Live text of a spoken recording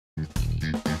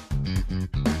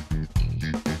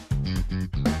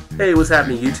Hey, what's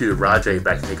happening YouTube? Rajay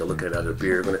back to take a look at another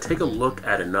beer. We're going to take a look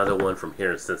at another one from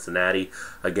here in Cincinnati.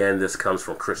 Again, this comes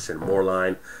from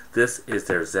Moerlein. This is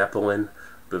their Zeppelin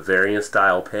Bavarian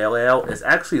style pale ale. It's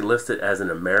actually listed as an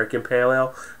American pale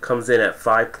ale. Comes in at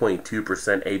 5.2%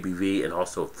 ABV and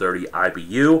also 30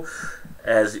 IBU.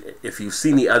 As if you've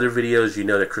seen the other videos, you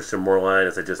know that Moerlein,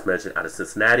 as I just mentioned, out of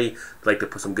Cincinnati, like to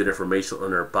put some good information on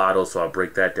their bottle, so I'll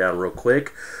break that down real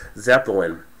quick.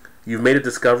 Zeppelin. You've made a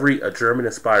discovery, a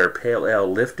German-inspired pale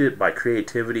ale lifted by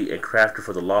creativity and crafted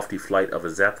for the lofty flight of a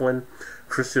Zeppelin.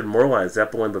 Moerlein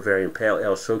Zeppelin Bavarian Pale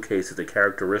Ale showcases the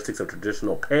characteristics of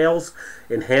traditional pales,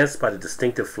 enhanced by the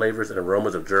distinctive flavors and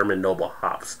aromas of German noble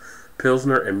hops.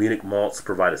 Pilsner and Munich malts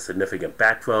provide a significant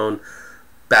backbone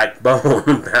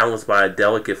balanced by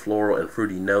delicate floral and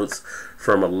fruity notes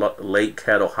from a late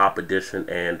kettle hop addition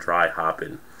and dry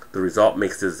hopping. The result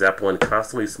makes this Zeppelin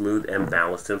constantly smooth and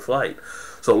balanced in flight.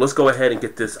 So let's go ahead and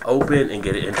get this open and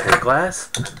get it into the glass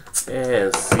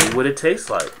and see what it tastes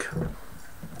like.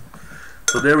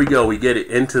 So there we go, we get it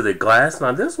into the glass.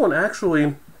 Now this one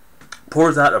actually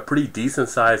pours out a pretty decent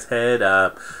sized head.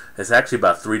 It's actually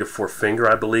about 3 to 4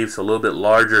 finger, I believe, so a little bit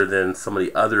larger than some of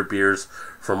the other beers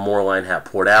from Moerlein have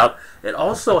poured out. It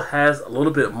also has a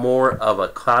little bit more of a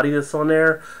cloudiness on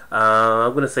there.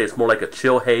 I'm going to say it's more like a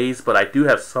chill haze, but I do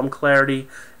have some clarity,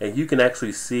 and you can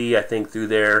actually see, I think, through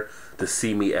there to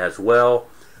see me as well.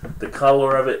 The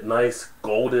color of it, nice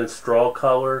golden straw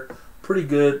color. Pretty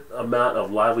good amount of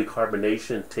lively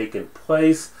carbonation taking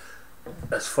place.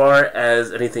 As far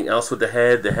as anything else with the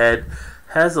head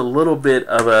has a little bit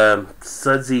of a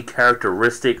sudsy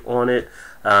characteristic on it.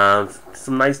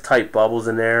 Some nice tight bubbles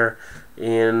in there,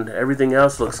 and everything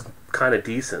else looks kind of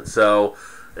decent. So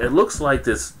it looks like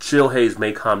this chill haze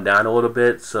may calm down a little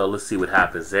bit, so let's see what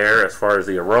happens there. As far as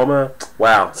the aroma,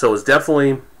 wow, so it's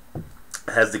definitely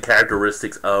has the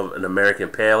characteristics of an American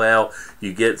pale ale.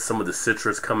 You get some of the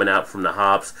citrus coming out from the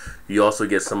hops. You also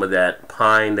get some of that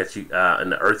pine that you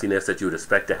and the earthiness that you would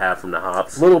expect to have from the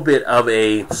hops. A little bit of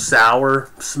a sour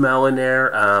smell in there.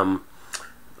 A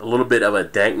little bit of a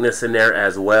dankness in there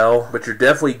as well. But you're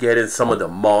definitely getting some of the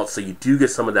malt, so you do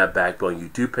get some of that backbone. You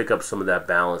do pick up some of that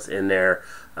balance in there.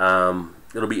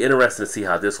 It'll be interesting to see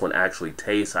how this one actually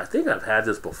tastes. I think I've had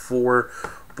this before,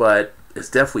 but it's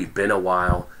definitely been a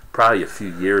while. Probably a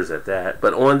few years at that.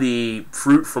 But on the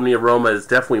fruit from the aroma, it's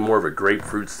definitely more of a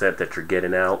grapefruit scent that you're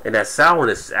getting out. And that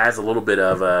sourness adds a little bit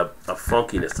of a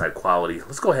funkiness type quality.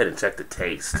 Let's go ahead and check the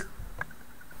taste.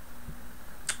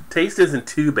 Taste isn't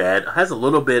too bad. It has a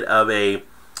little bit of a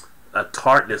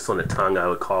tartness on the tongue, I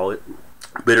would call it.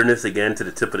 Bitterness again to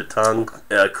the tip of the tongue.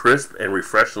 Crisp and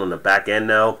refreshing on the back end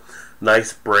now.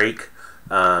 Nice break.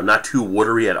 Not too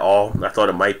watery at all. I thought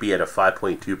it might be at a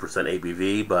 5.2%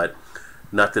 ABV, but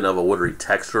nothing of a watery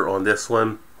texture on this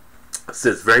one. It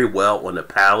sits very well on the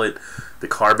palate. The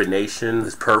carbonation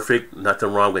is perfect.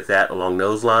 Nothing wrong with that along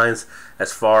those lines.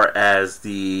 As far as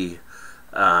the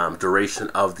duration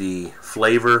of the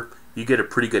flavor, you get a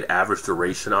pretty good average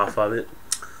duration off of it.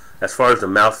 As far as the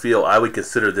mouthfeel, I would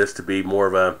consider this to be more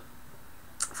of a,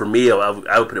 for me, I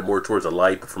would put it more towards a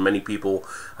light, but for many people,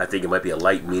 I think it might be a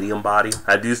light medium body.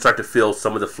 I do start to feel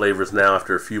some of the flavors now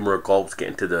after a few more gulps, get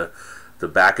into the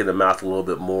back of the mouth a little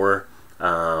bit more.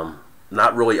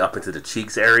 Not really up into the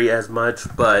cheeks area as much,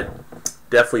 but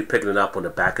definitely picking it up on the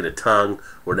back of the tongue,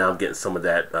 where now I'm getting some of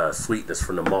that sweetness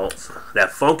from the malts.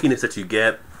 That funkiness that you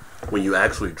get when you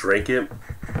actually drink it,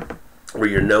 where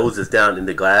your nose is down in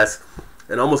the glass,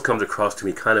 it almost comes across to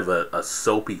me kind of a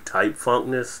soapy type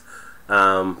funkness.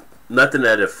 Nothing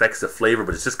that affects the flavor,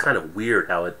 but it's just kind of weird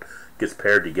how it gets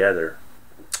paired together.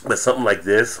 But something like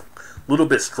this, a little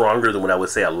bit stronger than what I would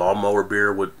say a lawnmower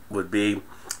beer would be,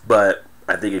 but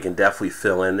I think it can definitely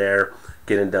fill in there,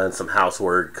 getting done some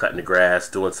housework, cutting the grass,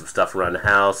 doing some stuff around the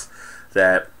house,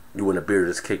 that you want a beer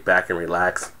to just kick back and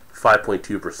relax.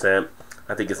 5.2%,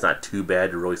 I think it's not too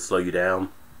bad to really slow you down.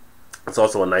 It's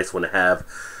also a nice one to have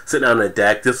sitting on the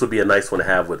deck. This would be a nice one to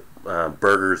have with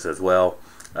burgers as well.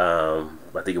 I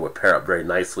think it would pair up very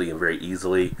nicely and very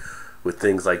easily with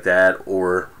things like that,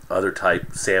 or other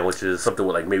type sandwiches, something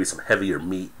with like maybe some heavier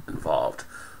meat involved.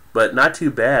 But not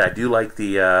too bad. I do like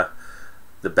the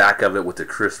back of it with the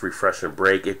crisp, refreshing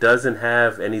break. It doesn't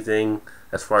have anything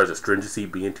as far as astringency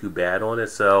being too bad on it,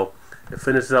 so it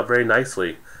finishes up very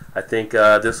nicely. I think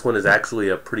this one is actually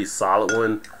a pretty solid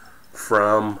one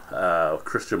from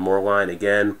Moerlein.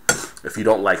 Again, if you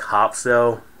don't like hops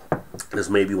though, this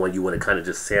may be one you want to kind of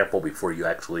just sample before you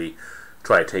actually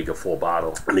try to take a full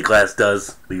bottle. And the glass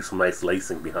does leave some nice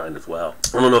lacing behind as well.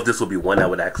 I don't know if this would be one I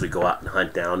would actually go out and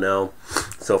hunt down though.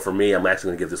 So for me, I'm actually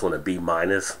going to give this one a B-.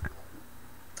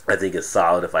 I think it's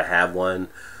solid if I have one.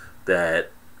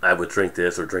 that I would drink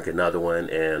this or drink another one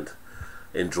and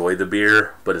enjoy the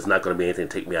beer, but it's not going to be anything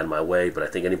to take me out of my way. But I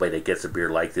think anybody that gets a beer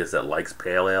like this that likes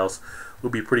pale ales will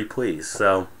be pretty pleased.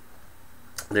 So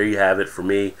there you have it for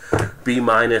me. B-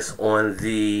 on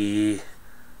the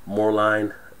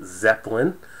Moerlein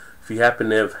Zeppelin. If you happen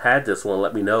to have had this one,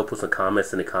 let me know. Put some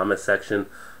comments in the comment section.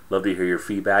 Love to hear your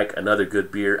feedback. Another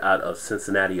good beer out of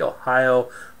Cincinnati, Ohio,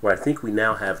 where I think we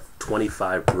now have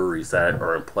 25 breweries that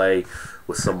are in play,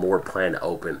 with some more planned to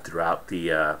open throughout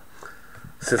the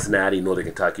Cincinnati, Northern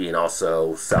Kentucky, and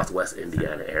also Southwest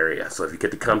Indiana area. So if you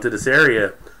get to come to this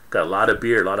area, got a lot of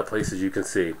beer, a lot of places you can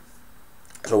see.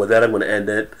 So with that, I'm going to end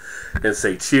it and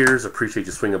say cheers. Appreciate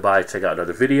you swinging by. Check out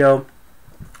another video.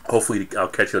 Hopefully, I'll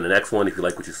catch you on the next one. If you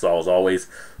like what you saw, as always,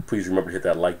 please remember to hit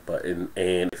that like button.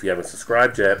 And if you haven't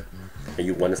subscribed yet and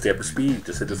you want to stay up to speed,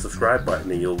 just hit the subscribe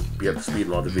button and you'll be up to speed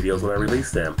on all the videos when I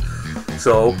release them.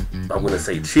 So I'm going to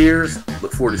say cheers.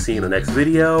 Look forward to seeing the next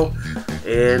video.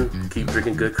 And keep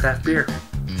drinking good craft beer.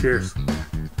 Cheers.